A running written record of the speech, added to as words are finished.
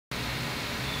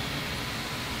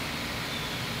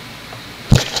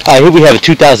Here we have a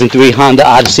 2003 Honda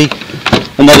Odyssey.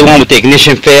 Another one with the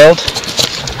ignition failed.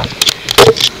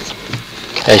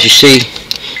 As you see,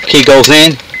 key goes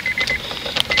in.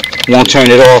 Won't turn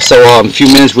it off. So in a few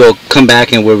minutes we'll come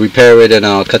back and we'll repair it and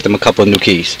cut them a couple of new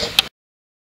keys.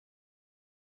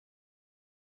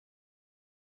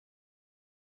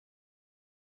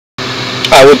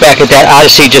 Alright, we're back at that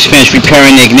Odyssey. Just finished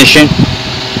repairing the ignition.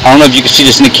 I don't know if you can see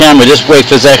this in the camera. This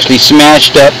wafer is actually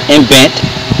smashed up and bent.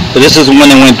 But this is the one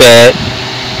that went bad.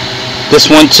 This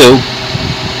one too.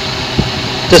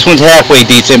 This one's halfway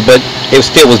decent, but it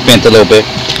still was bent a little bit.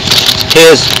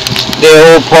 Here's their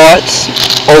old parts.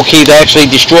 Old keys. I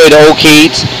actually destroyed the old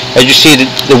keys. As you see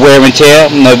the wear and tear. I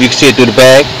don't know if you can see it through the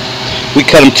bag. We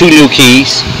cut them 2 new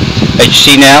keys. As you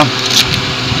see now.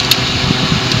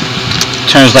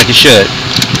 Turns like it should.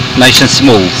 Nice and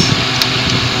smooth.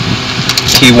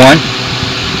 Key 1.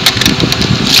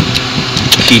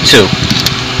 Key 2.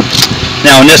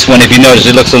 Now on this one, if you notice,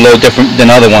 it looks a little different than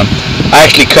the other one. I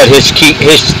actually cut his chip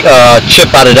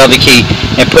out of the other key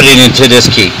and put it into this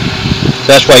key.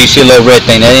 So that's why you see a little red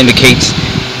thing. That indicates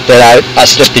that I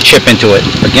slipped the chip into it.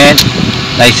 Again,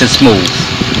 nice and smooth.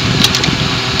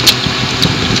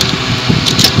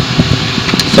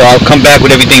 So I'll come back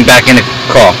with everything back in the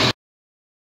car.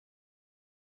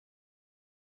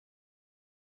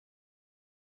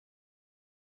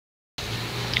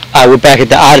 Alright, we're back at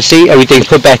the Odyssey. Everything's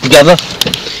put back together.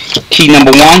 Key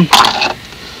number 1.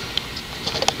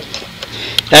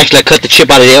 Actually, I cut the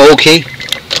chip out of the old key.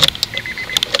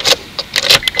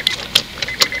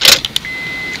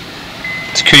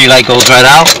 Security light goes right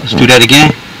out. Let's do that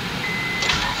again.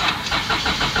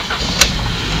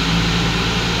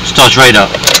 Starts right up.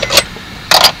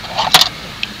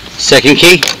 Second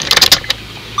key.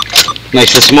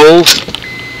 Nice and smooth.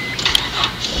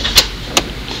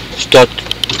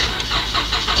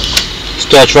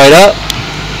 Starts right up.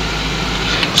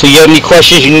 So you have any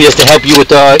questions, you need us to help you with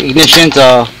the ignitions,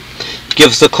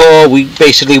 give us a call. We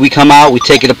come out, we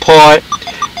take it apart,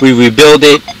 we rebuild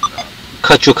it,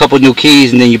 cut you a couple new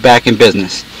keys, and then you're back in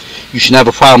business. You shouldn't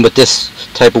have a problem with this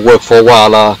type of work for a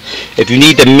while. If you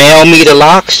need to mail me the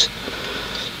locks,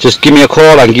 just give me a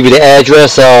call. I can give you the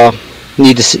address.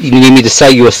 You need me to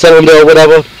sell you a cylinder or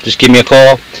whatever, just give me a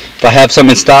call. If I have some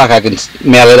in stock, I can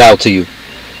mail it out to you.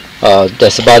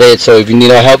 That's about it. So if you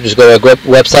need our help, just go to our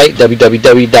website,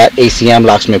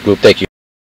 www.acmlocksmithgroup. Thank you.